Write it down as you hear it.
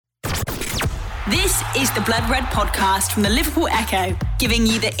This is the Blood Red podcast from the Liverpool Echo, giving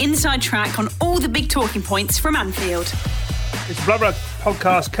you the inside track on all the big talking points from Anfield. It's the Blood Red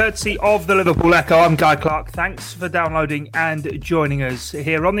podcast, courtesy of the Liverpool Echo. I'm Guy Clark. Thanks for downloading and joining us.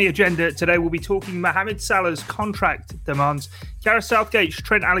 Here on the agenda today, we'll be talking Mohamed Salah's contract demands, Gareth Southgate's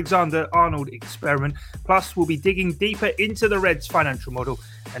Trent Alexander-Arnold experiment. Plus, we'll be digging deeper into the Reds' financial model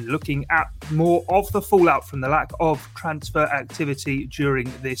and looking at more of the fallout from the lack of transfer activity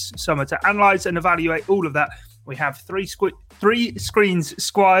during this summer. To analyse and evaluate all of that, we have three screens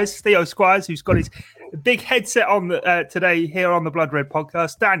Squires, Theo Squires, who's got his big headset on today here on the Blood Red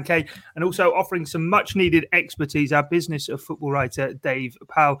podcast, Dan Kay, and also offering some much needed expertise, our Business of Football writer, Dave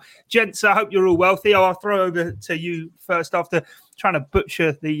Powell. Gents, I hope you're all well. Theo, I'll throw over to you first after trying to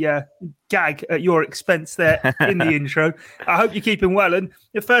butcher the gag at your expense there in the intro. I hope you're keeping well. And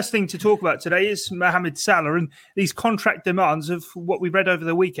the first thing to talk about today is Mohamed Salah and these contract demands of what we read over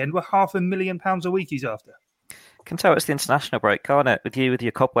the weekend were £500,000 a week he's after. Can tell it's the international break, can't it? With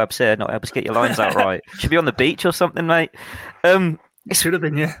your cobwebs here, not able to get your lines out right. Should be on the beach or something, mate. It should have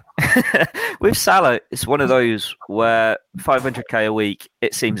been, yeah. With Salah, it's one of those where 500k a week,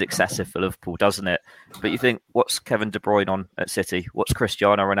 it seems excessive for Liverpool, doesn't it? But you think, what's Kevin De Bruyne on at City? What's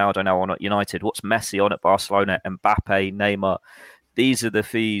Cristiano Ronaldo now on at United? What's Messi on at Barcelona? Mbappe, Neymar? These are the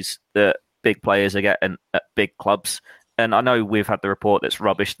fees that big players are getting at big clubs. And I know we've had the report that's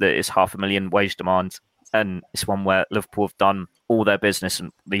rubbish that it's $500,000 wage demand. And it's one where Liverpool have done all their business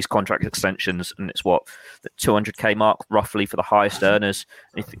and these contract extensions, and it's what, the 200k mark roughly for the highest earners.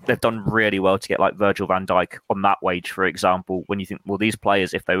 And they've done really well to get like Virgil van Dijk on that wage, for example. When you think, well, these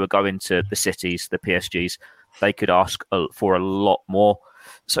players, if they were going to the Cities, the PSGs, they could ask for a lot more.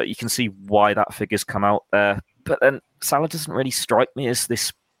 So you can see why that figure's come out there. But then Salah doesn't really strike me as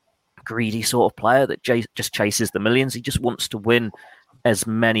this greedy sort of player that just chases the millions. He just wants to win as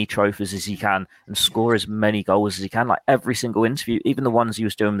many trophies as he can and score as many goals as he can. Like every single interview, even the ones he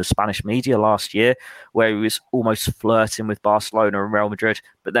was doing with the Spanish media last year, where he was almost flirting with Barcelona and Real Madrid,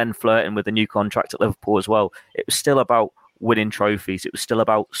 but then flirting with a new contract at Liverpool as well. It was still about winning trophies. It was still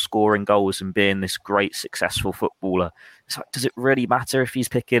about scoring goals and being this great, successful footballer. So does it really matter if he's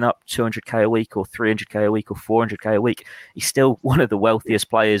picking up 200k a week or 300k a week or 400k a week? He's still one of the wealthiest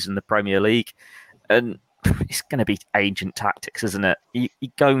players in the Premier League. And it's going to be ancient tactics, isn't it?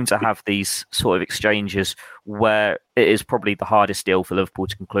 You're going to have these sort of exchanges where it is probably the hardest deal for Liverpool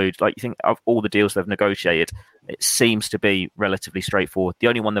to conclude. Like, you think of all the deals they've negotiated, it seems to be relatively straightforward. The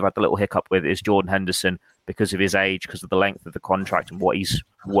only one they've had the little hiccup with is Jordan Henderson because of his age, because of the length of the contract and what he's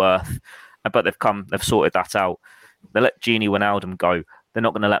worth. But they've sorted that out. They let Gini Wijnaldum go. They're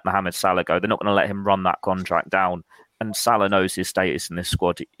not going to let Mohamed Salah go. They're not going to let him run that contract down. And Salah knows his status in this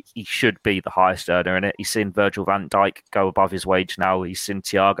squad. He should be the highest earner in it. He's seen Virgil van Dijk go above his wage now. He's seen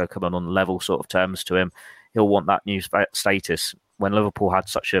Thiago coming on level sort of terms to him. He'll want that new status. When Liverpool had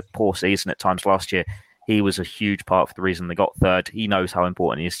such a poor season at times last year, he was a huge part of the reason they got third. He knows how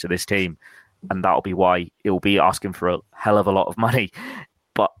important he is to this team. And that'll be why he'll be asking for a hell of a lot of money.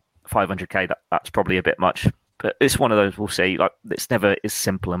 But 500k, that's probably a bit much. But it's one of those, we'll see. Like, it's never as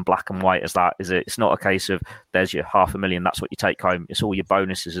simple and black and white as that, is it? It's not a case of there's your $500,000, that's what you take home. It's all your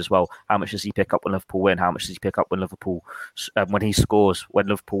bonuses as well. How much does he pick up when Liverpool win? How much does he pick up when when he scores, when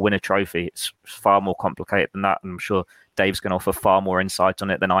Liverpool win a trophy? It's far more complicated than that. And I'm sure Dave's going to offer far more insight on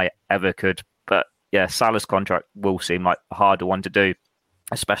it than I ever could. But yeah, Salah's contract will seem like a harder one to do,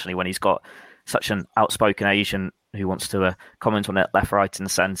 especially when he's got such an outspoken Asian who wants to comment on it left, right, and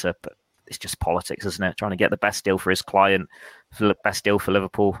centre. But it's just politics, isn't it? Trying to get the best deal for his client, for the best deal for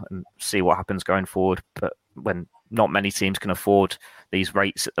Liverpool, and see what happens going forward. But when not many teams can afford these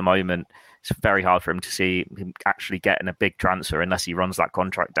rates at the moment, it's very hard for him to see him actually getting a big transfer unless he runs that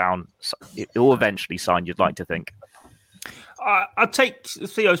contract down. So it will eventually sign, you'd like to think. I take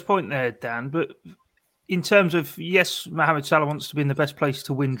Theo's point there, Dan, but in terms of, yes, Mohamed Salah wants to be in the best place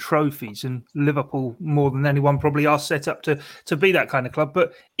to win trophies, and Liverpool, more than anyone, probably are set up to be that kind of club.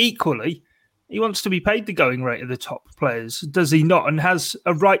 But equally, he wants to be paid the going rate of the top players, does he not? And has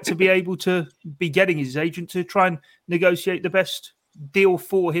a right to be able to be getting his agent to try and negotiate the best deal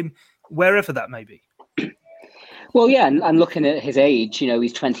for him, wherever that may be. Well, yeah, and looking at his age,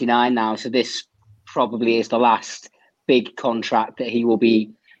 he's 29 now, so this probably is the last big contract that he will be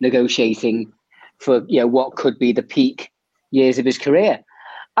negotiating for what could be the peak years of his career.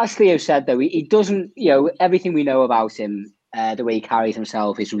 As Theo said, though, he doesn't, everything we know about him, the way he carries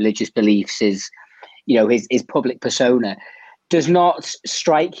himself, his religious beliefs, his public persona, does not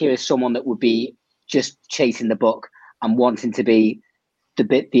strike you as someone that would be just chasing the buck and wanting to be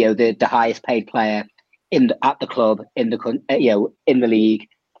the highest paid player at the club, in the league,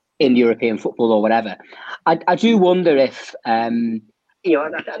 in European football or whatever. I do wonder if,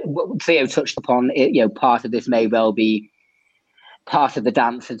 Theo touched upon it, part of this may well be part of the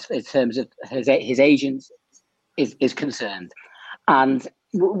dance in terms of his agent is concerned. And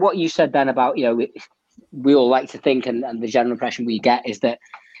what you said then about, we all like to think, and the general impression we get is that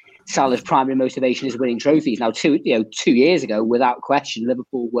Salah's primary motivation is winning trophies. Now, 2 years ago, without question,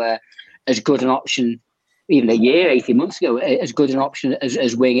 Liverpool were as good an option, even a year, 18 months ago, as good an option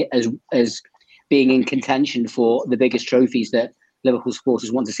as being in contention for the biggest trophies that Liverpool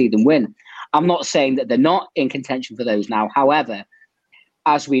supporters want to see them win. I'm not saying that they're not in contention for those now. However,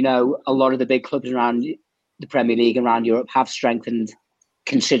 as we know, a lot of the big clubs around the Premier League and around Europe have strengthened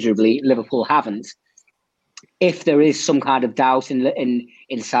considerably. Liverpool haven't. If there is some kind of doubt in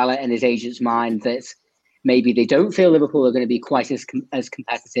Salah and his agent's mind that maybe they don't feel Liverpool are going to be quite as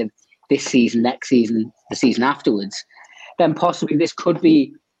competitive this season, next season, the season afterwards, then possibly this could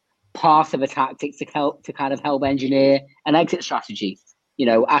be part of a tactic to kind of help engineer an exit strategy.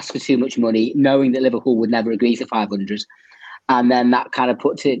 Ask for too much money, knowing that Liverpool would never agree to 500, and then that kind of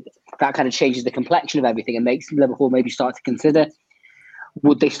changes the complexion of everything and makes Liverpool maybe start to consider,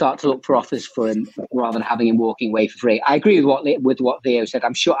 would they start to look for offers for him rather than having him walking away for free? I agree with what Theo said.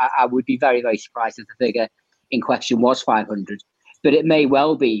 I'm sure I would be very, very surprised if the figure in question was 500, but it may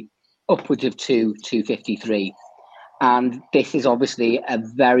well be upwards of 253. And this is obviously a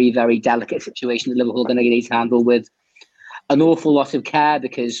very, very delicate situation that Liverpool are going to need to handle with an awful lot of care,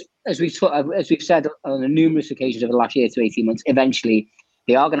 because as we've said on numerous occasions over the last year to 18 months, eventually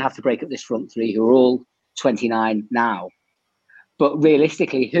they are going to have to break up this front three who are all 29 now. But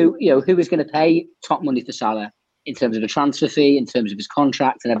realistically, who is going to pay top money for Salah in terms of a transfer fee, in terms of his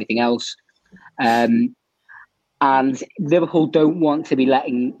contract and everything else? And Liverpool don't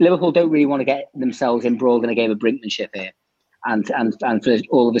really want to get themselves embroiled in a game of brinkmanship here, and for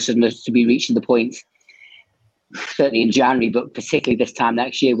all of a sudden to be reaching the point, certainly in January, but particularly this time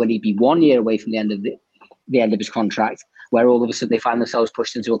next year when he'd be 1 year away from the end of his contract, where all of a sudden they find themselves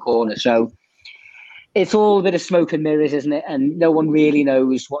pushed into a corner. So it's all a bit of smoke and mirrors, isn't it? And no one really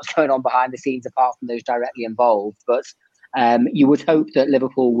knows what's going on behind the scenes apart from those directly involved. But you would hope that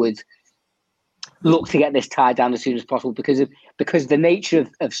Liverpool would look to get this tied down as soon as possible, because the nature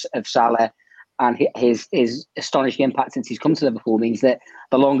of Salah and his astonishing impact since he's come to Liverpool means that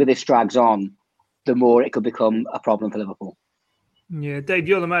the longer this drags on, the more it could become a problem for Liverpool. Yeah, Dave,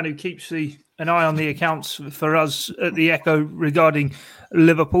 you're the man who keeps an eye on the accounts for us at the Echo regarding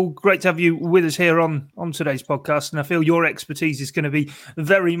Liverpool. Great to have you with us here on today's podcast, and I feel your expertise is going to be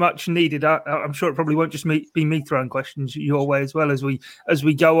very much needed. I'm sure it probably won't just be me throwing questions your way as well as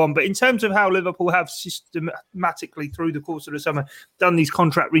we go on. But in terms of how Liverpool have systematically through the course of the summer done these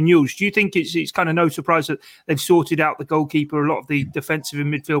contract renewals, do you think it's kind of no surprise that they've sorted out the goalkeeper, a lot of the defensive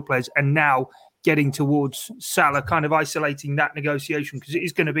and midfield players, and now getting towards Salah, kind of isolating that negotiation, because it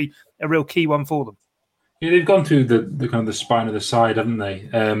is going to be a real key one for them? Yeah, they've gone through the kind of the spine of the side, haven't they?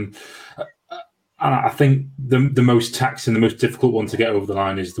 And I think the most taxing, the most difficult one to get over the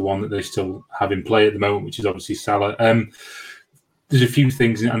line is the one that they still have in play at the moment, which is obviously Salah. There's a few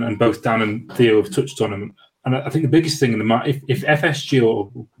things, and both Dan and Theo have touched on them. And I think the biggest thing in the if FSG,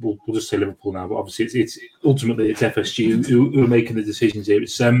 or we'll just say Liverpool now, but obviously it's ultimately it's FSG who are making the decisions here.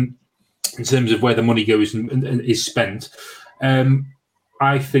 It's in terms of where the money goes and is spent.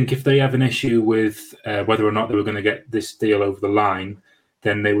 I think if they have an issue with whether or not they were going to get this deal over the line,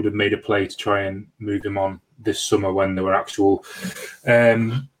 then they would have made a play to try and move him on this summer when there were actual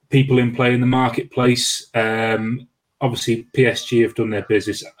people in play in the marketplace. Obviously, PSG have done their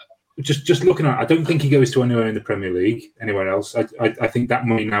business. Just looking at it, I don't think he goes to anywhere in the Premier League, anywhere else. I think that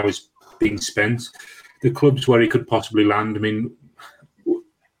money now is being spent. The clubs where he could possibly land, I mean,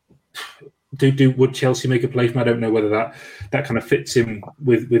 would Chelsea make a play for him? I don't know whether that kind of fits in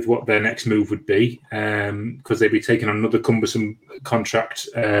with what their next move would be, because they'd be taking on another cumbersome contract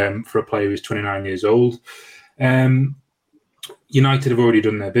for a player who's 29 years old. United have already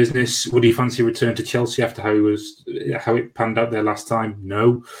done their business. Would he fancy a return to Chelsea after how it panned out there last time?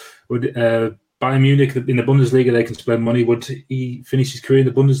 No. Would Bayern Munich in the Bundesliga, they can spend money. Would he finish his career in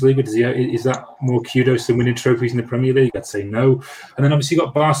the Bundesliga? Is that more kudos than winning trophies in the Premier League? I'd say no. And then obviously you've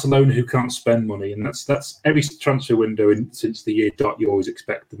got Barcelona, who can't spend money, and that's every transfer window since the year dot. You always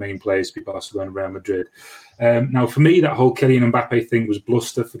expect the main players to be Barcelona, Real Madrid. Now, for me, that whole Kylian Mbappe thing was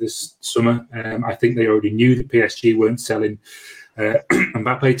bluster for this summer. I think they already knew that PSG weren't selling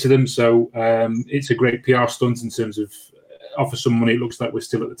Mbappe to them, so it's a great PR stunt in terms of offer some money. It looks like we're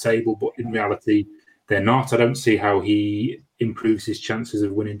still at the table, but in reality, they're not. I don't see how he improves his chances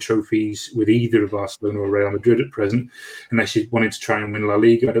of winning trophies with either of Barcelona or Real Madrid at present, unless you wanted to try and win La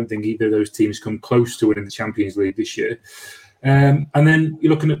Liga. I don't think either of those teams come close to winning the Champions League this year. And then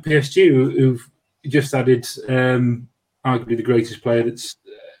you're looking at PSG, who've just added arguably the greatest player that's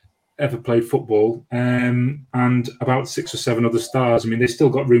ever played football, and about 6 or 7 other stars. I mean, they've still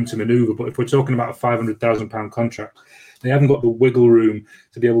got room to manoeuvre, but if we're talking about a £500,000 contract, they haven't got the wiggle room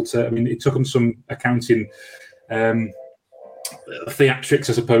to be able to. I mean, it took them some accounting theatrics,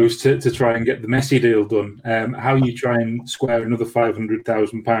 I suppose, to try and get the Messi deal done. How you try and square another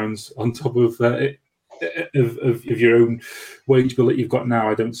 £500,000 on top of your own wage bill that you've got now,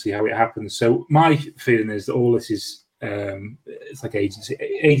 I don't see how it happens. So my feeling is that all this is it's like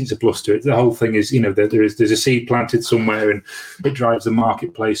agents are bluster. The whole thing is, there's a seed planted somewhere and it drives the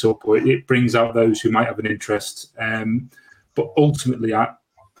marketplace up, or it brings out those who might have an interest. But ultimately, I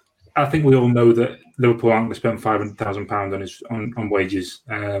think we all know that Liverpool aren't going to spend £500,000 on wages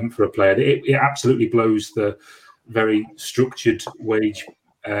for a player. It absolutely blows the very structured wage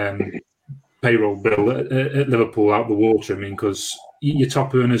payroll bill at Liverpool out the water. I mean, because your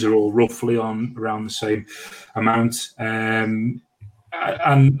top earners are all roughly on around the same amount, and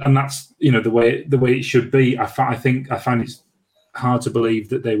that's the way it should be. I find it's hard to believe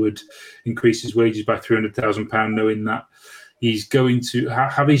that they would increase his wages by £300,000, knowing that he's going to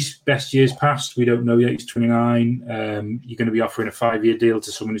have his best years past. We don't know yet. He's 29. You're going to be offering a 5-year deal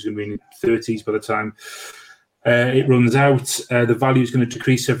to someone who's going to be in his 30s by the time it runs out. The value is going to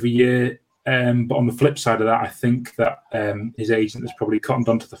decrease every year. But on the flip side of that, I think that his agent has probably cottoned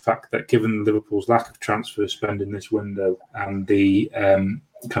onto the fact that given Liverpool's lack of transfer spending this window and the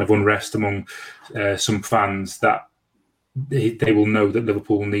kind of unrest among some fans, that they will know that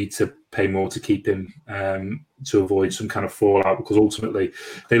Liverpool will need to pay more to keep him to avoid some kind of fallout, because ultimately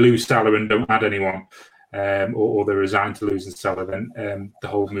they lose Salah and don't add anyone, or they're resigned to losing Salah, then the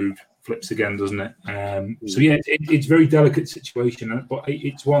whole mood flips again, doesn't it? So yeah, it's a very delicate situation, but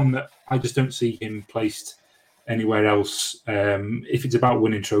it's one that I just don't see him placed anywhere else. If it's about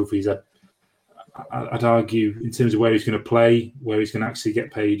winning trophies, I'd argue in terms of where he's going to play, where he's going to actually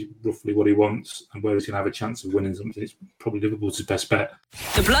get paid roughly what he wants, and where he's going to have a chance of winning something, it's probably Liverpool's best bet.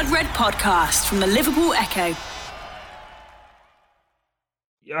 The Blood Red Podcast from the Liverpool Echo.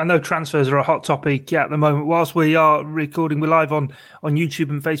 I know transfers are a hot topic at the moment. Whilst we are recording, we're live on YouTube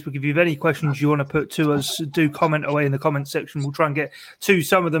and Facebook. If you have any questions you want to put to us, do comment away in the comment section. We'll try and get to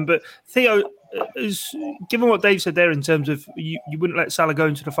some of them. But Theo, given what Dave said there in terms of you wouldn't let Salah go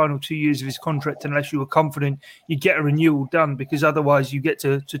into the final 2 years of his contract unless you were confident you'd get a renewal done, because otherwise you get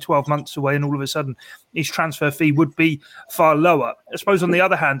to 12 months away and all of a sudden his transfer fee would be far lower. I suppose on the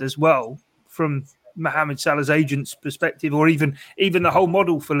other hand as well, from Mohamed Salah's agent's perspective, or even the whole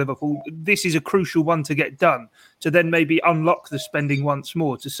model for Liverpool, this is a crucial one to get done, to then maybe unlock the spending once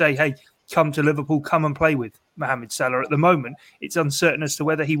more, to say, hey, come to Liverpool, come and play with Mohamed Salah. At the moment, it's uncertain as to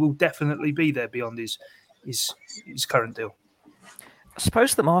whether he will definitely be there beyond his current deal. I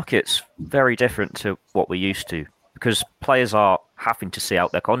suppose the market's very different to what we're used to, because players are having to see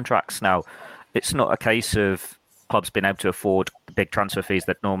out their contracts now. It's not a case of clubs being able to afford the big transfer fees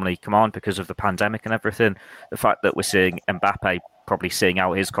that normally command because of the pandemic and everything. The fact that we're seeing Mbappe probably seeing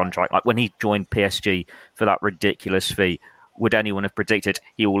out his contract, like when he joined PSG for that ridiculous fee, would anyone have predicted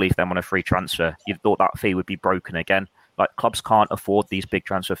he will leave them on a free transfer? You'd thought that fee would be broken again. Like, clubs can't afford these big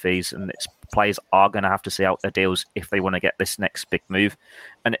transfer fees, and players are going to have to see out their deals if they want to get this next big move.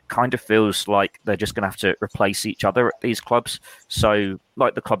 And it kind of feels like they're just going to have to replace each other at these clubs. So,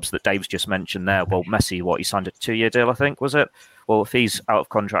 like the clubs that Dave's just mentioned there, well, Messi, he signed a 2-year deal, I think, was it? Well, if he's out of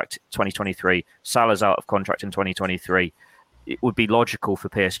contract 2023, Salah's out of contract in 2023, it would be logical for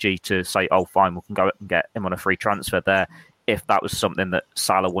PSG to say, oh, fine, we can go and get him on a free transfer there, if that was something that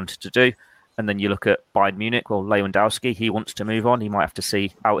Salah wanted to do. And then you look at Bayern Munich, well, Lewandowski, he wants to move on. He might have to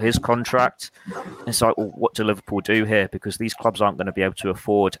see out his contract. And it's like, well, what do Liverpool do here? Because these clubs aren't going to be able to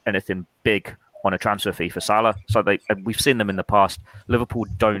afford anything big on a transfer fee for Salah. So we've seen them in the past. Liverpool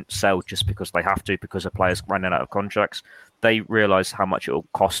don't sell just because they have to, because of players running out of contracts. They realise how much it will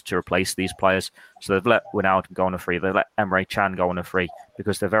cost to replace these players. So they've let Wijnaldum go on a free. They let Emre Can go on a free,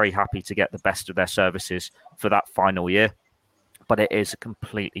 because they're very happy to get the best of their services for that final year. But it is a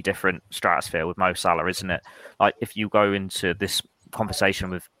completely different stratosphere with Mo Salah, isn't it? Like, if you go into this conversation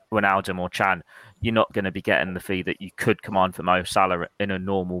with Wijnaldum or Can, you're not going to be getting the fee that you could command for Mo Salah in a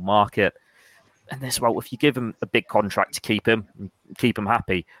normal market. And as well, if you give him a big contract to keep him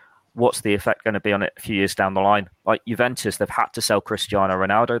happy, what's the effect going to be on it a few years down the line? Like Juventus, they've had to sell Cristiano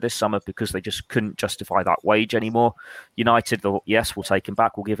Ronaldo this summer because they just couldn't justify that wage anymore. United, yes, we'll take him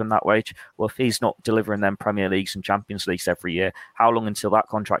back, we'll give him that wage. Well, if he's not delivering them Premier Leagues and Champions Leagues every year, how long until that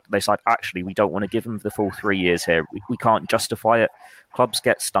contract they decide, actually, we don't want to give him the full 3 years here. We can't justify it. Clubs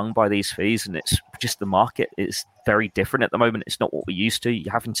get stung by these fees, and it's just the market is very different at the moment. It's not what we used to.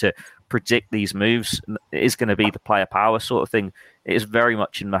 You're having to predict these moves. It is going to be the player power sort of thing. It is very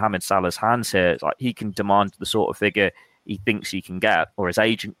much in Mohamed Salah's hands here. It's like he can demand the sort of figure he thinks he can get, or his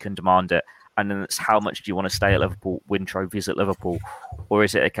agent can demand it. And then it's how much do you want to stay at Liverpool, win trophies at Liverpool? Or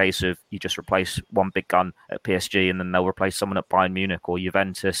is it a case of you just replace one big gun at PSG and then they'll replace someone at Bayern Munich or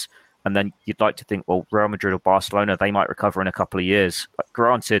Juventus? And then you'd like to think, well, Real Madrid or Barcelona, they might recover in a couple of years. But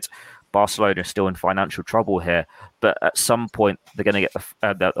granted, Barcelona is still in financial trouble here, but at some point they're going to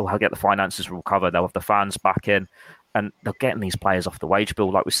get they'll get the finances recover. They'll have the fans back in, and they're getting these players off the wage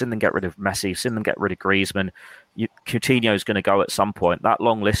bill. Like we've seen them get rid of Messi, we've seen them get rid of Griezmann. Coutinho is going to go at some point. That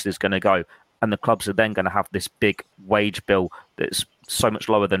long list is going to go, and the clubs are then going to have this big wage bill that's so much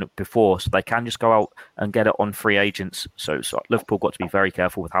lower than before, so they can just go out and get it on free agents. So Liverpool got to be very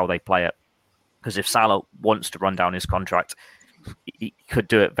careful with how they play it, because if Salah wants to run down his contract, he could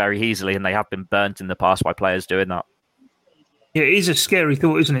do it very easily, and they have been burnt in the past by players doing that. Yeah, it is a scary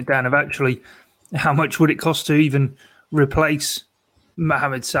thought, isn't it, Dan, of actually how much would it cost to even replace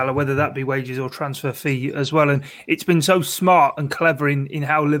Mohamed Salah, whether that be wages or transfer fee as well. And it's been so smart and clever in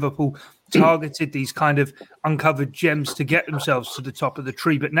how Liverpool targeted these kind of uncovered gems to get themselves to the top of the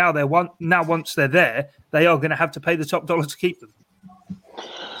tree. But now once they're there, they are going to have to pay the top dollar to keep them.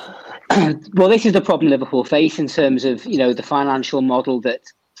 Well, this is the problem Liverpool face in terms of, the financial model that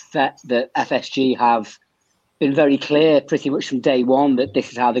FSG have been very clear pretty much from day one that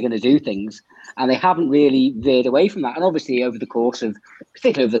this is how they're going to do things. And they haven't really veered away from that. And obviously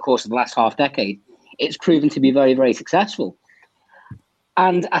particularly over the course of the last half decade, it's proven to be very, very successful.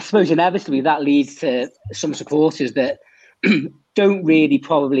 And I suppose inevitably that leads to some supporters that don't really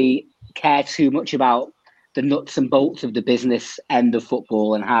probably care too much about the nuts and bolts of the business end of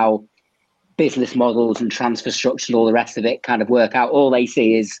football and how business models and transfer structure and all the rest of it kind of work out. All they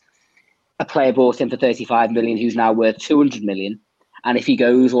see is a player bought in for 35 million who's now worth 200 million. And if he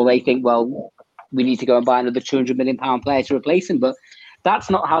goes, well, they think, well, we need to go and buy another £200 million player to replace him. But that's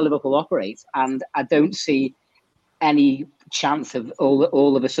not how Liverpool operates. And I don't see any chance of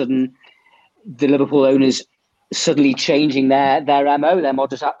all of a sudden the Liverpool owners suddenly changing their MO, their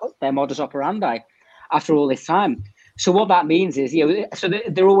modus operandi after all this time. So what that means is,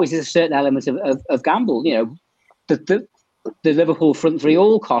 there always is a certain element of gamble. The Liverpool front three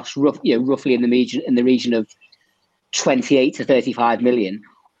all cost roughly in the region of 28 to 35 million,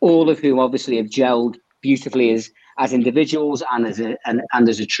 all of whom obviously have gelled beautifully as individuals and as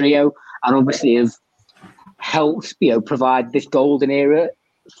a trio, and obviously have helped provide this golden era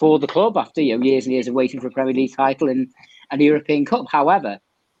for the club after years and years of waiting for a Premier League title and a European Cup. However,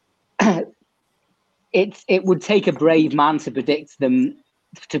 it would take a brave man to predict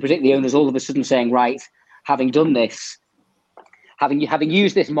the owners all of a sudden saying, right, having done this, having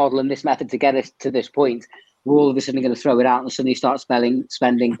used this model and this method to get us to this point, we're all of a sudden going to throw it out and suddenly start spending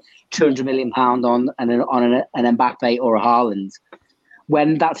 £200 million on an Mbappe or a Haaland,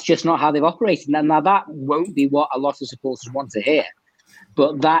 when that's just not how they've operated. Now that won't be what a lot of supporters want to hear,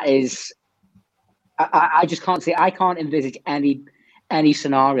 but that is, I just can't see. I can't envisage any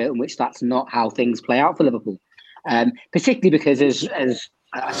scenario in which that's not how things play out for Liverpool, particularly because as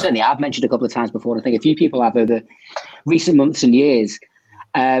certainly I've mentioned a couple of times before, and I think a few people have over recent months and years,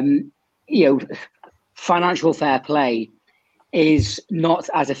 financial fair play is not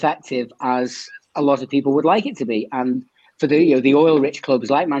as effective as a lot of people would like it to be. And for the oil-rich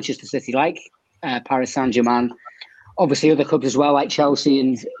clubs like Manchester City, like Paris Saint-Germain, obviously other clubs as well like Chelsea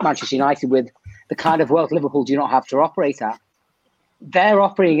and Manchester United, with the kind of wealth Liverpool do not have to operate at, they're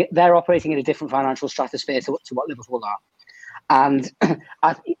operating in a different financial stratosphere to what Liverpool are. And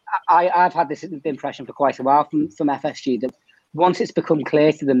I've had this impression for quite a while from FSG that once it's become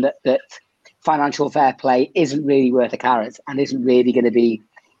clear to them that financial fair play isn't really worth a carrot and isn't really going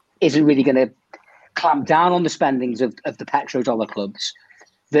to clamp down on the spendings of the petrodollar clubs,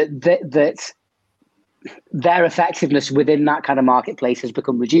 that their effectiveness within that kind of marketplace has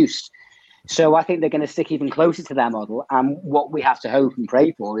become reduced. So I think they're going to stick even closer to their model. And what we have to hope and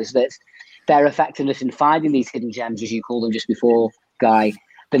pray for is that their effectiveness in finding these hidden gems, as you call them just before, Guy,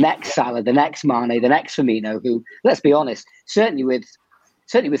 the next Salah, the next Mane, the next Firmino, who, let's be honest, certainly with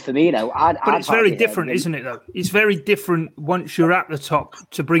Firmino, but it's very different, isn't it, though? It's very different once you're at the top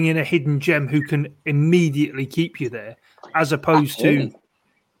to bring in a hidden gem who can immediately keep you there, as opposed to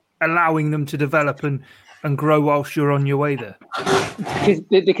allowing them to develop and grow whilst you're on your way there?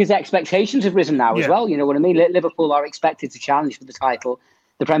 Because expectations have risen now as well. You know what I mean? Liverpool are expected to challenge for the title,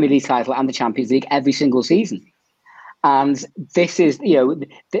 the Premier League title and the Champions League every single season. And this is,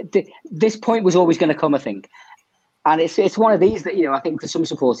 this point was always going to come, I think. And it's one of these that, I think for some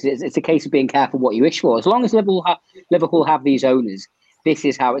supporters, it's a case of being careful what you wish for. As long as Liverpool have these owners, this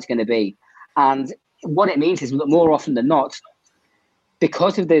is how it's going to be. And what it means is that more often than not,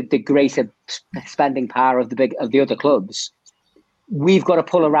 because of the greater spending power of the other clubs, we've got to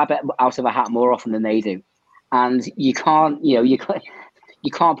pull a rabbit out of a hat more often than they do. And you can't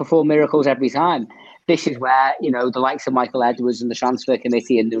perform miracles every time. This is where, the likes of Michael Edwards and the transfer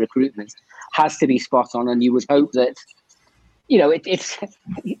committee and the recruitment has to be spot on. And you would hope that,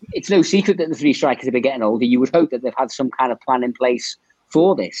 it's no secret that the three strikers have been getting older. You would hope that they've had some kind of plan in place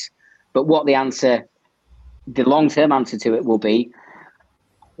for this. But what the long-term answer to it will be,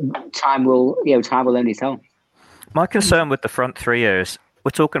 time will only tell. My concern with the front three is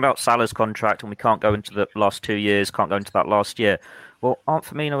we're talking about Salah's contract and we can't go into the last 2 years, can't go into that last year. Well, aren't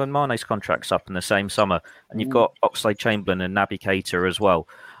Firmino and Mane's contracts up in the same summer? And you've got Oxlade-Chamberlain and Naby Keita as well.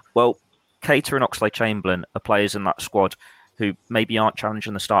 Well, Keita and Oxlade-Chamberlain are players in that squad who maybe aren't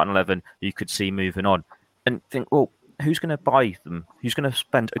challenging the starting 11 you could see moving on. And think, well, who's going to buy them? Who's going to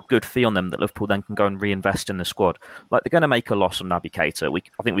spend a good fee on them that Liverpool then can go and reinvest in the squad? Like, they're going to make a loss on Naby Keita.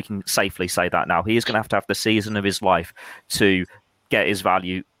 I think we can safely say that now. He is going to have the season of his life to get his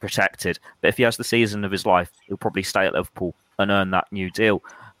value protected. But if he has the season of his life, he'll probably stay at Liverpool and earn that new deal.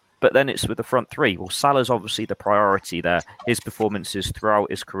 But then it's with the front three. Well, Salah's obviously the priority there. His performances throughout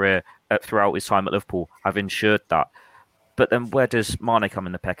his career, throughout his time at Liverpool, have ensured that. But then where does Mane come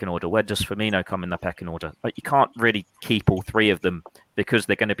in the pecking order? Where does Firmino come in the pecking order? Like, you can't really keep all three of them because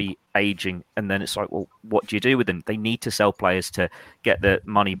they're going to be aging. And then it's like, well, what do you do with them? They need to sell players to get the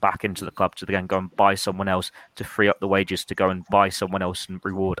money back into the club to then go and buy someone else, to free up the wages to go and buy someone else and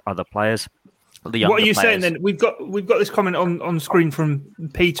reward other players. What are you saying then? We've got this comment on screen from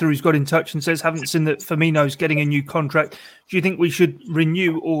Peter, who's got in touch and says, haven't seen that Firmino's getting a new contract. Do you think we should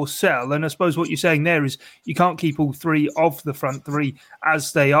renew or sell? And I suppose what you're saying there is you can't keep all three of the front three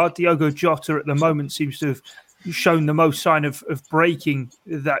as they are. Diogo Jota at the moment seems to have shown the most sign of breaking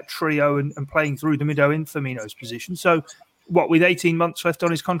that trio and playing through the middle in Firmino's position. So what, with 18 months left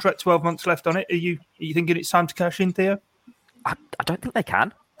on his contract, 12 months left on it, are you thinking it's time to cash in, Theo? I don't think they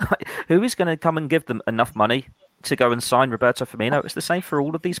can. Who is going to come and give them enough money to go and sign Roberto Firmino? It's the same for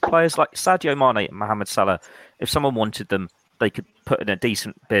all of these players like Sadio Mane and Mohamed Salah. If someone wanted them, they could put in a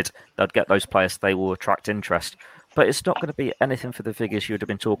decent bid. They'd get those players. They will attract interest. But it's not going to be anything for the figures you would have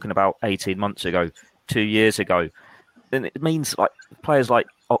been talking about 18 months ago, 2 years ago. And it means like players like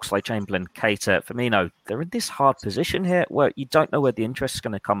Oxlade-Chamberlain, Keita, Firmino, they're in this hard position here where you don't know where the interest is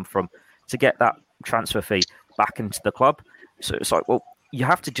going to come from to get that transfer fee back into the club. So it's like, well, you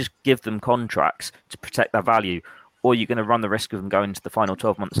have to just give them contracts to protect their value, or you're going to run the risk of them going to the final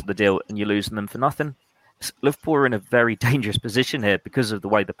 12 months of the deal and you're losing them for nothing. Liverpool are in a very dangerous position here because of the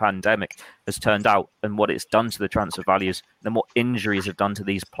way the pandemic has turned out and what it's done to the transfer values and what injuries have done to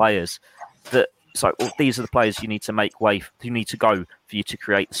these players. That it's like, well, these are the players you need to make way, you need to go for you to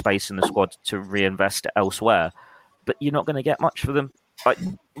create the space in the squad to reinvest it elsewhere. But you're not going to get much for them. Like,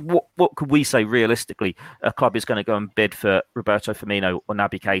 what could we say realistically a club is going to go and bid for Roberto Firmino or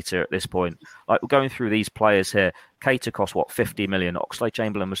Naby Keita at this point? Like, we're going through these players here. Keita cost, 50 million?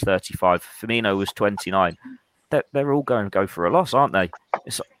 Oxlade-Chamberlain was 35. Firmino was 29. They're all going to go for a loss, aren't they?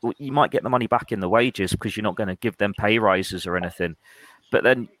 You might get the money back in the wages because you're not going to give them pay rises or anything. But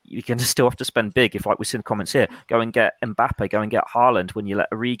then you can still have to spend big. If, like we see in the comments here, go and get Mbappe, go and get Haaland when you let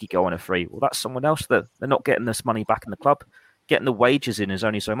Origi go on a free. Well, that's someone else that they're not getting this money back in the club. Getting the wages in is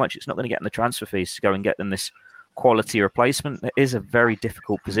only so much. It's not going to get in the transfer fees to go and get them this quality replacement. It is a very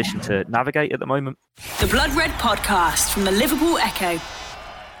difficult position to navigate at the moment. The Blood Red Podcast from the Liverpool Echo.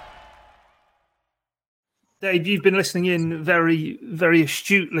 Dave, you've been listening in very, very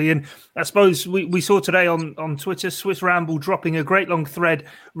astutely. And I suppose we saw today on Twitter, Swiss Ramble dropping a great long thread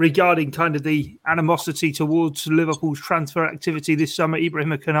regarding kind of the animosity towards Liverpool's transfer activity this summer.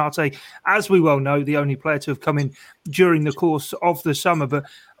 Ibrahima Konate, as we well know, the only player to have come in during the course of the summer. But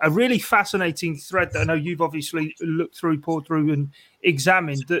a really fascinating thread that I know you've obviously looked through, poured through and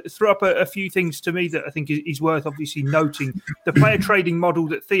examined, that threw up a few things to me that I think is worth obviously noting. The player trading model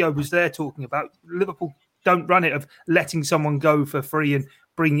that Theo was there talking about, Liverpool don't run it of letting someone go for free and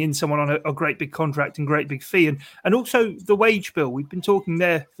bringing in someone on a great big contract and great big fee. And also the wage bill. We've been talking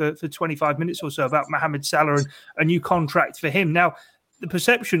there for 25 minutes or so about Mohamed Salah and a new contract for him. Now, the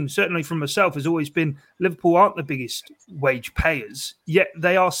perception, certainly from myself, has always been Liverpool aren't the biggest wage payers, yet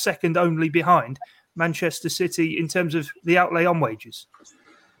they are second only behind Manchester City in terms of the outlay on wages.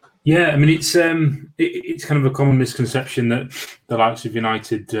 Yeah, I mean, it's kind of a common misconception that the likes of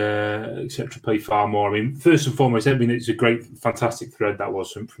United, etc., pay far more. I mean, first and foremost, I mean, it's a great, fantastic thread that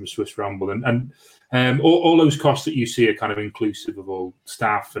was from Swiss Ramble, and all those costs that you see are kind of inclusive of all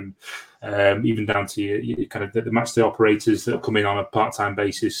staff and even down to your kind of the matchday operators that come in on a part-time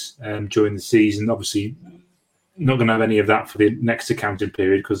basis during the season. Obviously, not going to have any of that for the next accounting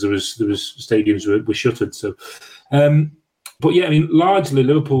period because there was stadiums were shuttered. So. But yeah, I mean, largely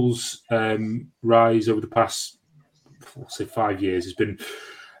Liverpool's rise over the past, let's say, 5 years has been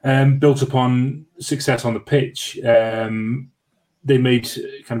built upon success on the pitch. They made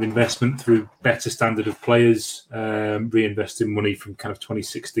kind of investment through better standard of players, reinvesting money from kind of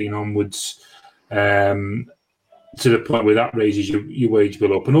 2016 onwards to the point where that raises your wage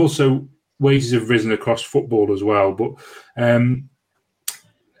bill up. And also wages have risen across football as well. But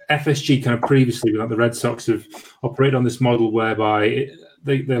FSG kind of previously, like the Red Sox, have operated on this model whereby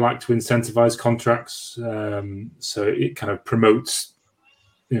they like to incentivize contracts, so it kind of promotes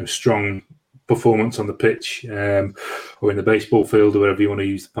strong performance on the pitch or in the baseball field or wherever you want to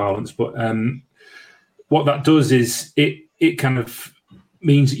use the parlance. But what that does is it kind of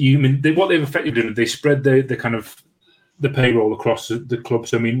means that what they've effectively done, they spread the kind of the payroll across the club.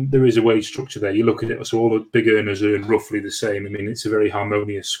 So, I mean, there is a wage structure there. You look at it, so all the big earners earn roughly the same. I mean, it's a very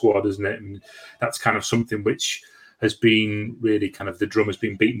harmonious squad, isn't it? And that's kind of something which has been really kind of the drum has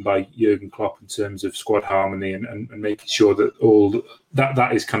been beaten by Jurgen Klopp in terms of squad harmony and making sure that all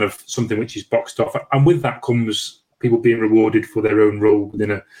that is kind of something which is boxed off. And with that comes people being rewarded for their own role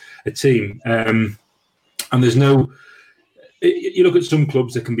within a team. And there's no... You look at some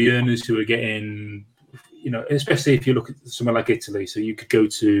clubs, there can be earners who are getting... especially if you look at somewhere like Italy, so you could go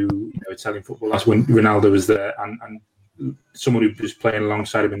to Italian football. That's when Ronaldo was there, and someone who was playing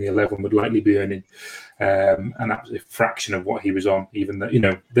alongside him in the 11 would likely be earning, and that was a fraction of what he was on. Even that,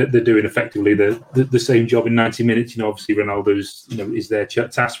 they're doing effectively the same job in 90 minutes. Obviously Ronaldo's is their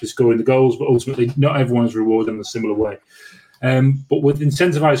tasked with scoring the goals, but ultimately not everyone's rewarded in a similar way. But with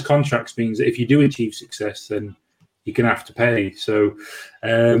incentivized contracts means that if you do achieve success, then you're going to have to pay. So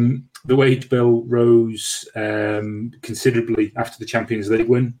the wage bill rose considerably after the Champions League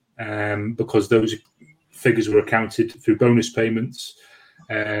win because those figures were accounted through bonus payments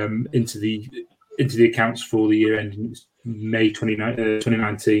into the accounts for the year ending May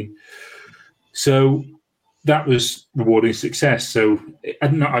 2019. So that was rewarding success. So I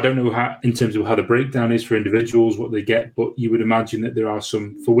don't know how, in terms of how the breakdown is for individuals, what they get, but you would imagine that there are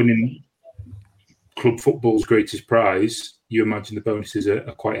some for winning club football's greatest prize. You imagine the bonuses are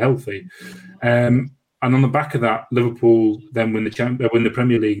quite healthy, and on the back of that, Liverpool then win the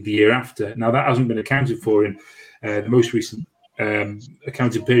Premier League the year after. Now that hasn't been accounted for in the most recent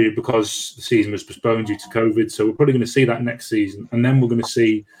accounting period because the season was postponed due to COVID. So we're probably going to see that next season, and then we're going to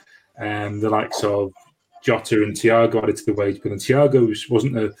see the likes of Jota and Thiago added to the wage bill. And Thiago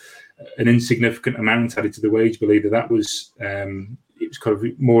wasn't an insignificant amount added to the wage bill either. That was it was kind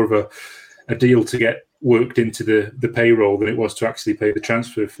of more of a deal to get worked into the payroll than it was to actually pay the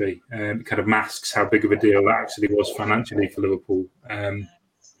transfer fee. It kind of masks how big of a deal that actually was financially for Liverpool.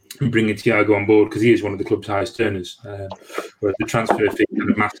 Bringing Thiago on board because he is one of the club's highest earners, whereas the transfer fee kind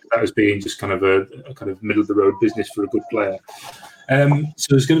of masks that as being just kind of a kind of middle of the road business for a good player. So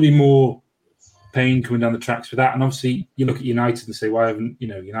there's going to be more pain coming down the tracks for that. And obviously, you look at United and say, why haven't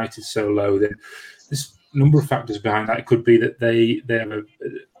United so low? Then there's a number of factors behind that. It could be that they have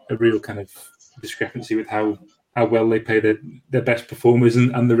a real kind of discrepancy with how well they pay their best performers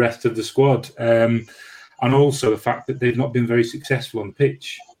and the rest of the squad, and also the fact that they've not been very successful on the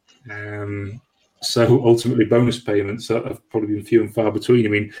pitch. So ultimately, bonus payments have probably been few and far between. I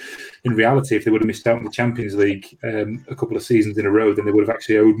mean, in reality, if they would have missed out on the Champions League a couple of seasons in a row, then they would have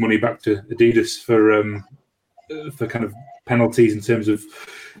actually owed money back to Adidas for kind of penalties in terms of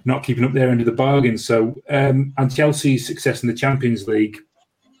not keeping up their end of the bargain. So, and Chelsea's success in the Champions League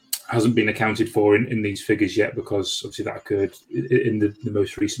hasn't been accounted for in these figures yet because obviously that occurred in the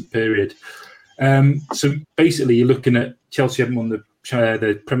most recent period. So basically, you're looking at Chelsea haven't won the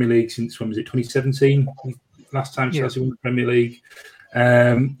Premier League since, when was it, 2017? Last time Chelsea won the Premier League.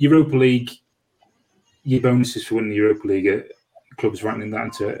 Europa League, your bonuses for winning the Europa League, clubs ranking that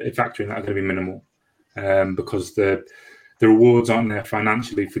into factoring that are going to be minimal because the rewards aren't there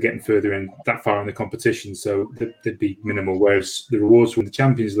financially for getting further in that far in the competition, so they'd be minimal. Whereas the rewards from the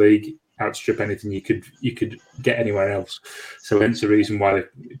Champions League outstrip anything you could get anywhere else. So hence the reason why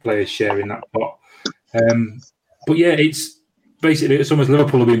the players share in that pot. But yeah, basically, it's almost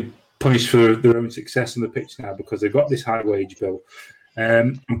Liverpool have been punished for their own success on the pitch now because they've got this high wage bill.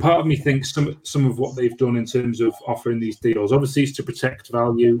 And part of me thinks some of what they've done in terms of offering these deals, obviously, is to protect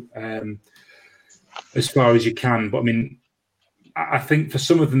value as far as you can. But I mean, I think for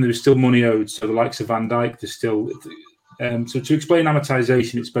some of them, there's still money owed. So the likes of Van Dijk, there's still. So to explain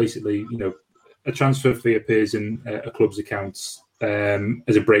amortization, it's basically, a transfer fee appears in a club's accounts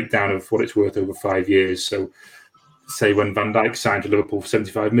as a breakdown of what it's worth over 5 years. So say when Van Dijk signed to Liverpool for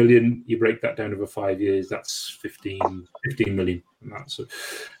 75 million, you break that down over 5 years, that's 15 million. So,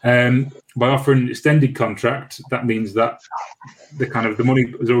 by offering an extended contract, that means that the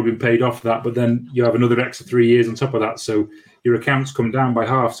money has already been paid off that, but then you have another extra 3 years on top of that. So your accounts come down by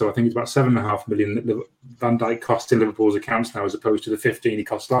half. So I think it's about 7.5 million that Van Dijk cost in Liverpool's accounts now, as opposed to the 15 he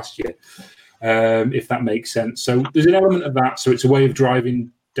cost last year, if that makes sense. So there's an element of that. So it's a way of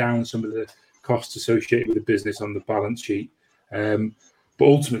driving down some of the costs associated with the business on the balance sheet. But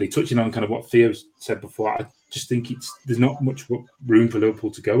ultimately, touching on kind of what Theo said before, I just think there's not much room for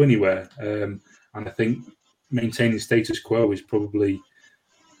Liverpool to go anywhere. And I think maintaining status quo is probably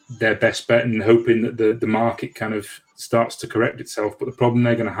their best bet, and hoping that the market kind of starts to correct itself. But the problem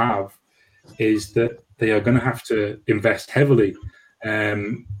they're going to have is that they are going to have to invest heavily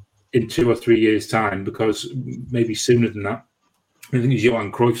in 2 or 3 years' time, because maybe sooner than that. I think as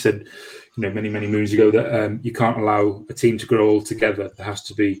Johan Cruyff said, many, many moons ago, that you can't allow a team to grow all together. There has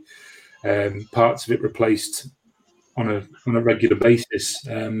to be parts of it replaced on a regular basis.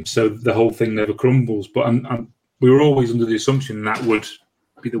 So the whole thing never crumbles. But we were always under the assumption that would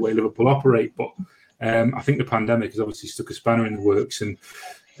be the way Liverpool operate. But I think the pandemic has obviously stuck a spanner in the works, and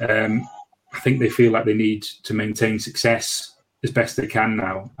I think they feel like they need to maintain success as best they can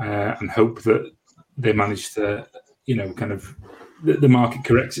now, and hope that they manage to, kind of the market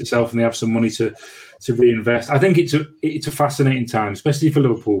corrects itself and they have some money to reinvest. I think it's a fascinating time, especially for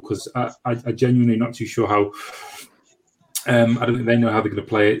Liverpool, because I genuinely not too sure how. I don't think they know how they're going to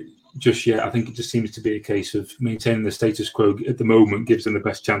play it just yet. I think it just seems to be a case of maintaining the status quo at the moment gives them the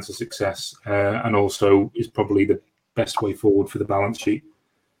best chance of success, and also is probably the best way forward for the balance sheet.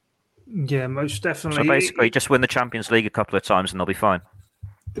 Yeah, most definitely. So basically, just win the Champions League a couple of times and they'll be fine.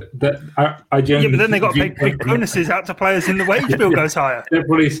 But then they got to pay big bonuses out to players, and the wage bill goes higher.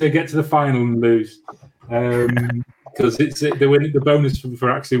 Everybody say get to the final and lose, because it's the bonus for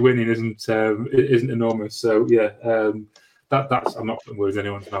actually winning isn't enormous. So yeah, that's I'm not putting words in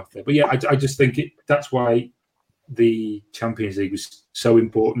anyone's mouth there, but yeah, I just think that's why the Champions League was so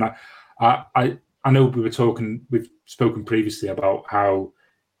important. I know we've spoken previously about how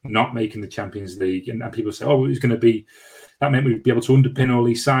not making the Champions League, and people say, oh, it was going to be. That meant we'd be able to underpin all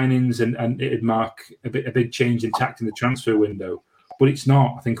these signings, and it'd mark a big change in tact in the transfer window. But it's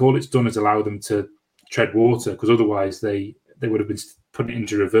not. I think all it's done is allow them to tread water, because otherwise they would have been putting it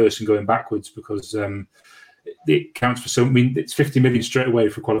into reverse and going backwards, because it counts for so. I mean, it's 50 million straight away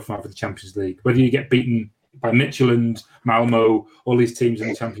for qualifying for the Champions League. Whether you get beaten by Midtjylland, Malmo, all these teams in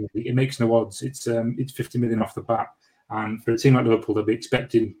the Champions League, it makes no odds. It's 50 million off the bat, and for a team like Liverpool, they'll be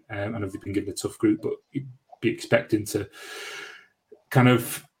expecting. I know they've been given a tough group, but be expecting to kind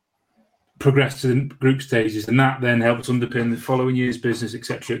of progress to the group stages, and that then helps underpin the following year's business,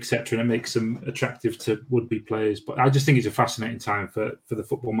 etc., and it makes them attractive to would-be players. But I just think it's a fascinating time for the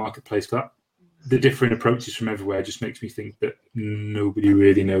football marketplace. The differing approaches from everywhere just makes me think that nobody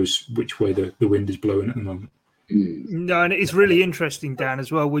really knows which way the wind is blowing at the moment. No, and it's really interesting, Dan,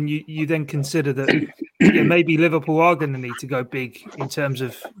 as well, when you then consider that maybe Liverpool are going to need to go big in terms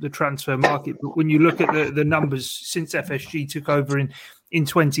of the transfer market. But when you look at the numbers since FSG took over in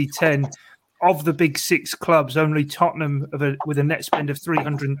 2010, of the big six clubs, only Tottenham, with a net spend of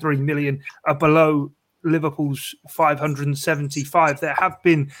 303 million, are below Liverpool's 575. There have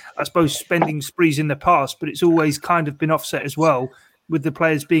been, I suppose, spending sprees in the past, but it's always kind of been offset as well, with the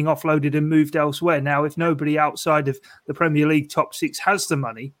players being offloaded and moved elsewhere. Now, if nobody outside of the Premier League top six has the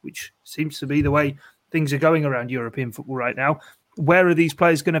money, which seems to be the way things are going around European football right now, where are these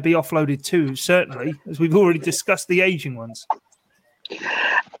players going to be offloaded to? Certainly, as we've already discussed, the aging ones.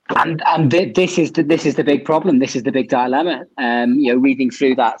 And this is the big problem. This is the big dilemma. Reading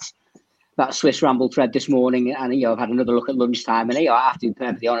through that Swiss Ramble thread this morning, and I've had another look at lunchtime, and I have to be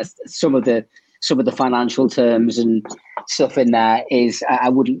perfectly honest, some of the financial terms and stuff in there is I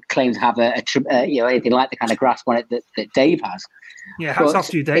wouldn't claim to have anything like the kind of grasp on it that Dave has. Yeah, hats off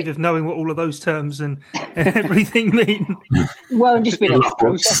to you, Dave, of knowing what all of those terms and everything mean. Well, and just being able to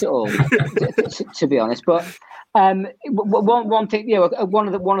process it all, to be honest. But one thing, one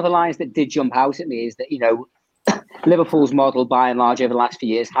of the lines that did jump out at me is that Liverpool's model, by and large, over the last few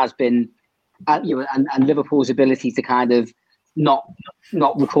years, has been, and Liverpool's ability to kind of not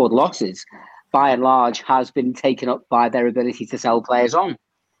record losses, by and large, has been taken up by their ability to sell players on,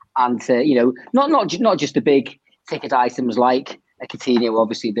 and not just the big ticket items like a Coutinho,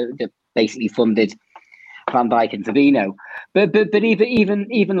 obviously that basically funded Van Dijk and Fabinho, but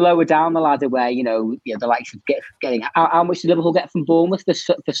even lower down the ladder, where the likes of getting how much did Liverpool get from Bournemouth for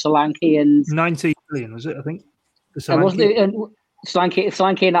Solanke and 19 million, was it? I think.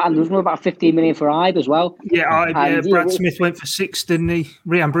 Solanke and there was about 15 million for Ibe as well. Yeah, Brad Smith went for 6, didn't he?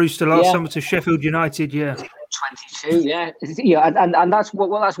 Ryan Brewster last summer to Sheffield United. 22. And that's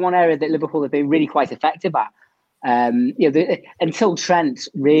one area that Liverpool have been really quite effective at. Until Trent,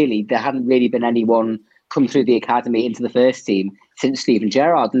 really, there hadn't really been anyone come through the academy into the first team since Steven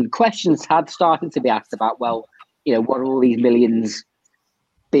Gerrard, and questions had started to be asked about, what are all these millions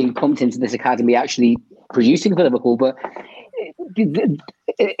being pumped into this academy actually producing for Liverpool? But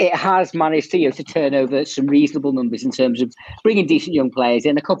it has managed to turn over some reasonable numbers in terms of bringing decent young players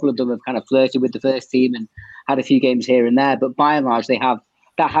in. A couple of them have kind of flirted with the first team and had a few games here and there, but by and large, that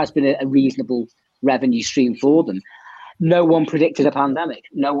has been a reasonable revenue stream for them. No one predicted a pandemic.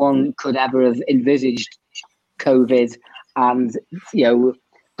 No one could ever have envisaged COVID and the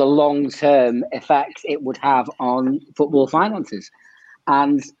long-term effect it would have on football finances.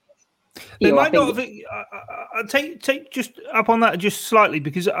 And they might not have. I'll take just up on that just slightly,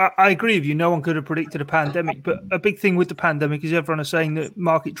 because I agree with you. No one could have predicted a pandemic, but a big thing with the pandemic is everyone is saying that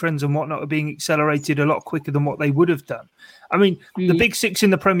market trends and whatnot are being accelerated a lot quicker than what they would have done. I mean, the big six in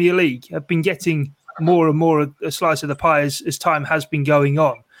the Premier League have been getting more and more a slice of the pie as time has been going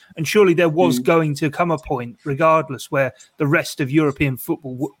on. And surely there was going to come a point, regardless, where the rest of European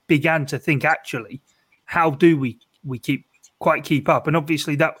football began to think, actually, how do we keep up? And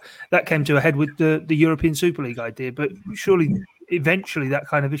obviously that came to a head with the European Super League idea. But surely, eventually, that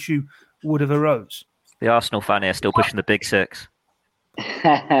kind of issue would have arose. The Arsenal fan here still pushing the big six.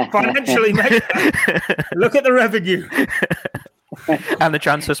 Financially, mate. Look at the revenue. And the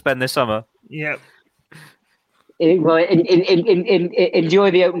transfer spend this summer. Yeah. Well, enjoy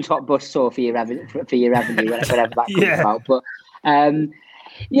the open top bus tour for your revenue, whenever that comes about. But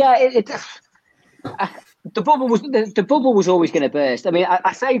the bubble was always going to burst. I mean,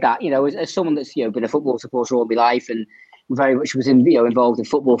 I say that as someone that's been a football supporter all my life and very much was involved in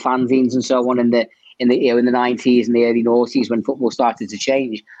football fanzines and so on in the 90s and the early noughties when football started to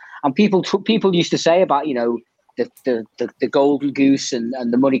change, and people used to say about the golden goose and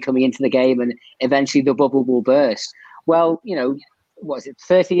the money coming into the game, and eventually the bubble will burst. Well, what is it,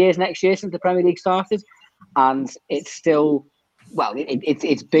 30 years next year since the Premier League started, and it's still,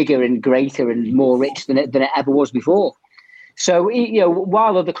 it's bigger and greater and more rich than it ever was before. So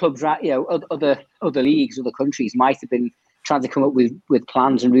while other clubs, other leagues, other countries might have been trying to come up with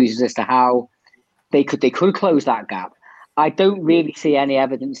plans and rules as to how they could close that gap, I don't really see any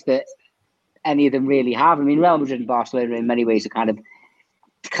evidence that any of them really have. I mean, Real Madrid and Barcelona in many ways are kind of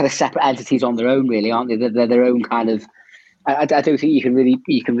separate entities on their own, really, aren't they? They're their own kind of. I don't think you can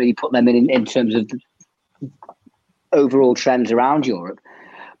really put them in terms of the overall trends around Europe.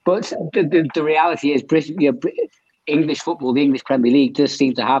 But the reality is, English football, the English Premier League, does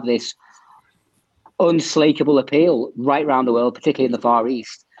seem to have this unslakable appeal right around the world, particularly in the Far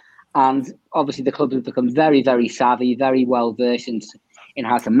East. And obviously, the clubs have become very, very savvy, very well versed in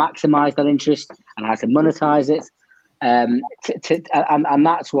how to maximise that interest and how to monetize it, and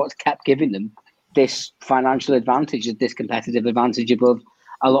that's what's kept giving them this financial advantage, this competitive advantage above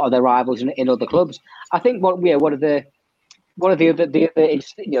a lot of their rivals in other clubs. I think one of the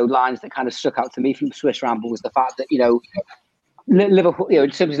other lines that kind of stuck out to me from Swiss Ramble was the fact that Liverpool, in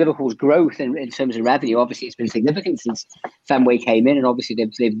terms of Liverpool's growth and in terms of revenue, obviously it's been significant since Fenway came in, and obviously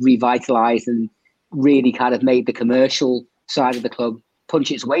they've revitalised and really kind of made the commercial side of the club punch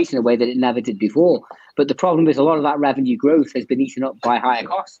its weight in a way that it never did before. But the problem is a lot of that revenue growth has been eaten up by higher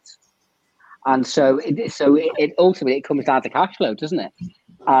costs, and so it ultimately it comes down to cash flow, doesn't it?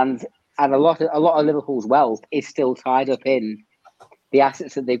 And a lot of Liverpool's wealth is still tied up in the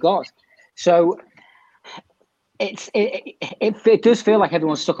assets that they've got. So it does feel like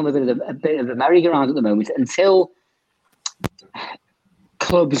everyone's stuck on a bit of a merry-go-round at the moment until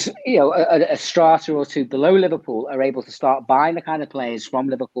clubs, a strata or two below Liverpool are able to start buying the kind of players from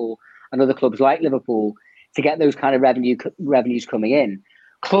Liverpool and other clubs like Liverpool to get those kind of revenues coming in.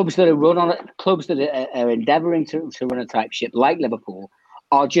 Clubs that are endeavouring to run a type ship like Liverpool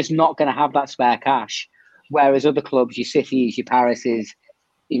are just not going to have that spare cash, whereas other clubs, your Cities, your Parises,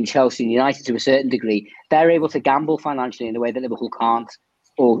 in Chelsea and United to a certain degree, they're able to gamble financially in a way that Liverpool can't,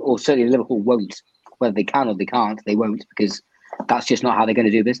 or certainly Liverpool won't. Whether they can or they can't, they won't, because that's just not how they're going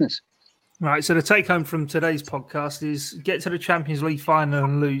to do business. Right, so the take home from today's podcast is get to the Champions League final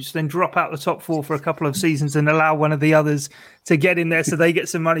and lose, then drop out the top four for a couple of seasons and allow one of the others to get in there so they get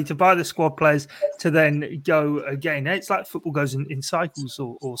some money to buy the squad players to then go again. It's like football goes in cycles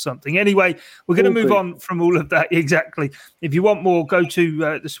or something. Anyway, we're going to move on from all of that. Exactly. If you want more, go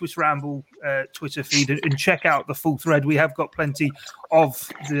to the Swiss Ramble Twitter feed and check out the full thread. We have got plenty of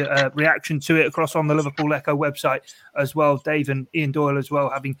the reaction to it across on the Liverpool Echo website as well. Dave and Ian Doyle as well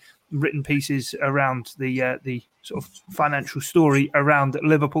having written pieces around the sort of financial story around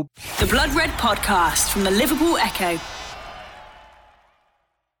Liverpool. The Blood Red Podcast from the Liverpool Echo.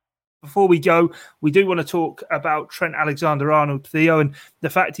 Before we go, we do want to talk about Trent Alexander-Arnold, Theo, and the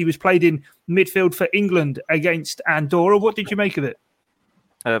fact he was played in midfield for England against Andorra. What did you make of it?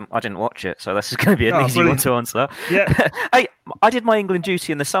 I didn't watch it, so this is going to be an easy one to answer. Yeah, I did my England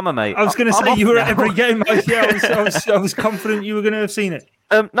duty in the summer, mate. I was going to say you were at every game. I was confident you were going to have seen it.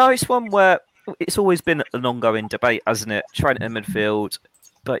 No, it's one where it's always been an ongoing debate, hasn't it? Trent in midfield,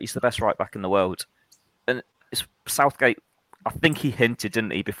 but he's the best right back in the world. And it's Southgate, I think he hinted,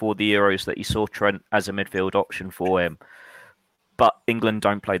 didn't he, before the Euros that he saw Trent as a midfield option for him. But England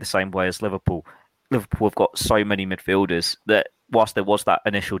don't play the same way as Liverpool. Liverpool have got so many midfielders that whilst there was that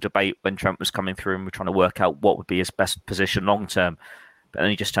initial debate when Trent was coming through and we're trying to work out what would be his best position long term, but then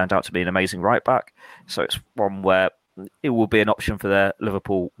he just turned out to be an amazing right back. So it's one where it will be an option for their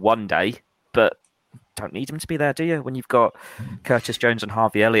Liverpool one day, but don't need him to be there, do you? When you've got Curtis Jones and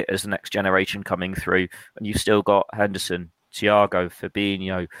Harvey Elliott as the next generation coming through, and you've still got Henderson, Thiago,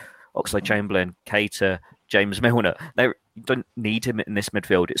 Fabinho, Oxlade-Chamberlain, Keita, James Milner. You don't need him in this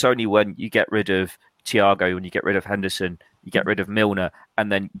midfield. It's only when you get rid of Thiago, when you get rid of Henderson, you get rid of Milner,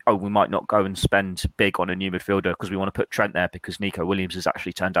 and then, we might not go and spend big on a new midfielder because we want to put Trent there because Nico Williams has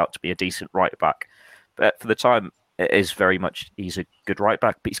actually turned out to be a decent right back. But for the time, it is very much, he's a good right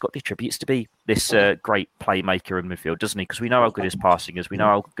back, but he's got the attributes to be this great playmaker in midfield, doesn't he? Because we know how good his passing is, we know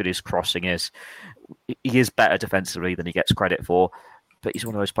how good his crossing is. He is better defensively than he gets credit for, but he's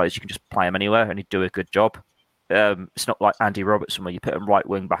one of those players you can just play him anywhere and he'd do a good job. It's not like Andy Robertson where you put him right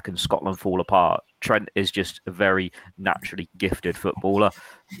wing back and Scotland fall apart. Trent is just a very naturally gifted footballer.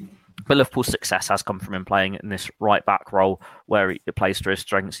 But Liverpool's success has come from him playing in this right back role where he plays to his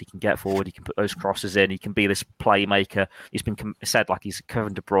strengths. He can get forward, he can put those crosses in, he can be this playmaker. He's been said like he's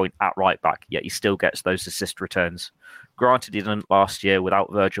Kevin De Bruyne at right back, yet he still gets those assist returns. Granted, he didn't last year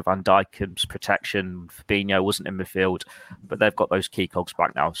without Virgil van Dijk's protection. Fabinho wasn't in midfield, but they've got those key cogs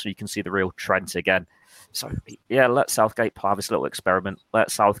back now, so you can see the real Trent again. So, yeah, let Southgate have this little experiment.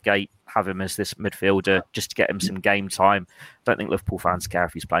 Let Southgate have him as this midfielder just to get him some game time. I don't think Liverpool fans care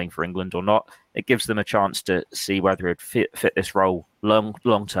if he's playing for England or not. It gives them a chance to see whether he'd fit this role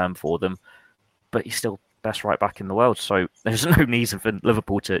long term for them. But he's still best right back in the world. So there's no need for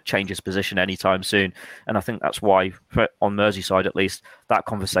Liverpool to change his position anytime soon. And I think that's why, on Merseyside at least, that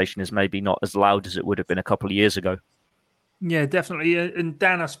conversation is maybe not as loud as it would have been a couple of years ago. Yeah, definitely. And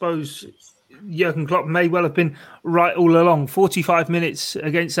Dan, I suppose Jurgen Klopp may well have been right all along. 45 minutes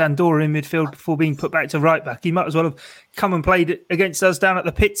against Andorra in midfield before being put back to right back. He might as well have come and played against us down at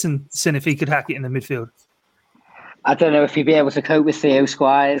the pits and seen if he could hack it in the midfield. I don't know if he'd be able to cope with Theo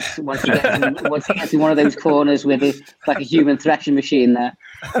Squires once he gets in one of those corners with like a human threshing machine there.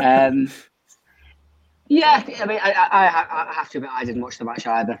 Yeah, I mean, I have to admit I didn't watch the match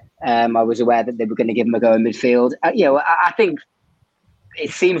either. I was aware that they were going to give him a go in midfield. I think it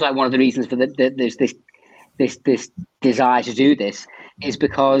seems like one of the reasons for there's this desire to do this is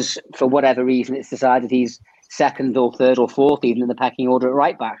because for whatever reason it's decided he's second or third or fourth even in the pecking order at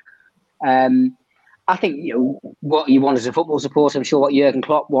right back. I think what you want as a football supporter, I'm sure what Jurgen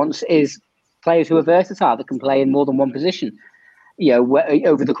Klopp wants is players who are versatile that can play in more than one position.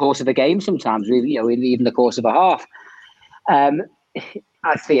 Over the course of a game, sometimes even the course of a half.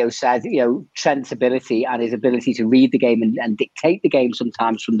 As Theo said, Trent's ability and his ability to read the game and dictate the game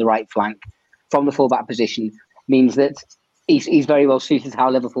sometimes from the right flank, from the fullback position, means that he's very well suited to how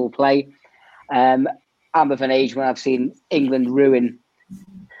Liverpool play. I'm of an age when I've seen England ruin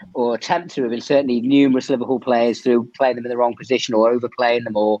or attempt to ruin certainly numerous Liverpool players through playing them in the wrong position or overplaying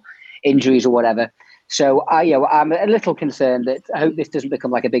them or injuries or whatever. So I'm a little concerned that I hope this doesn't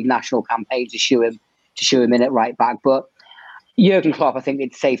become like a big national campaign to shoe him in at right back. But Jurgen Klopp, I think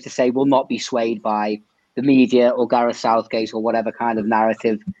it's safe to say, will not be swayed by the media or Gareth Southgate or whatever kind of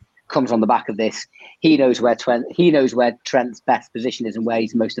narrative comes on the back of this. He knows where Trent's best position is and where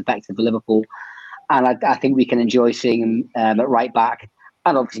he's most effective for Liverpool. And I think we can enjoy seeing him at right back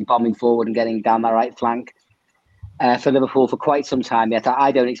and obviously bombing forward and getting down that right flank for Liverpool for quite some time yet.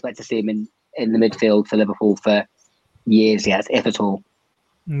 I don't expect to see him in the midfield for Liverpool for years yet, if at all.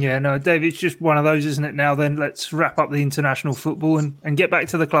 Yeah, no, Dave, it's just one of those, isn't it? Now then, let's wrap up the international football and get back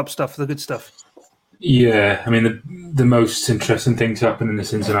to the club stuff, the good stuff. Yeah, I mean, the most interesting thing to happen in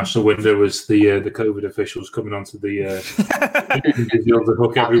this international window was the COVID officials coming onto the field to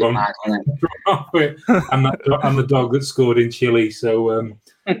hook everyone and the dog that scored in Chile. So,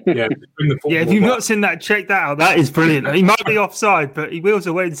 yeah, bring the football if you've not seen that, check that out. That is brilliant. He might be offside, but he wheels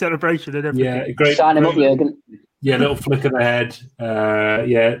away in celebration and everything. Yeah, great. Sign him up, Jürgen. Yeah, little flick of the head.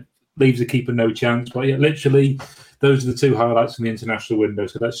 Leaves the keeper no chance. But yeah, literally, those are the two highlights in the international window.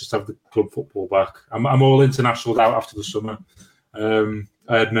 So let's just have the club football back. I'm all international out after the summer.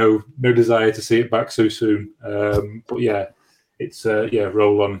 I had no desire to see it back so soon. But yeah, it's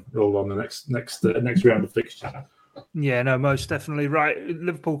roll on the next round of fixture. Yeah, no, most definitely right.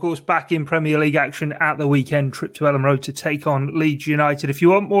 Liverpool, of course, back in Premier League action at the weekend. Trip to Elland Road to take on Leeds United. If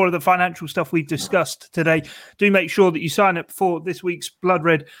you want more of the financial stuff we've discussed today, do make sure that you sign up for this week's Blood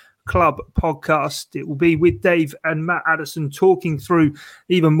Red Club podcast. It will be with Dave and Matt Addison talking through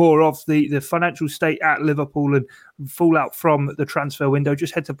even more of the financial state at Liverpool and fallout from the transfer window.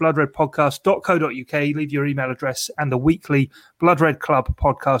 Just head to bloodredpodcast.co.uk, leave your email address, and the weekly Blood Red Club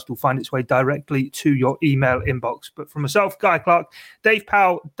podcast will find its way directly to your email inbox. But from myself, Guy Clark, Dave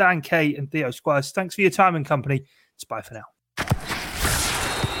Powell, Dan Kay, and Theo Squires, thanks for your time and company. It's bye for now.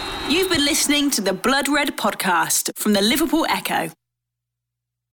 You've been listening to the Blood Red podcast from the Liverpool Echo.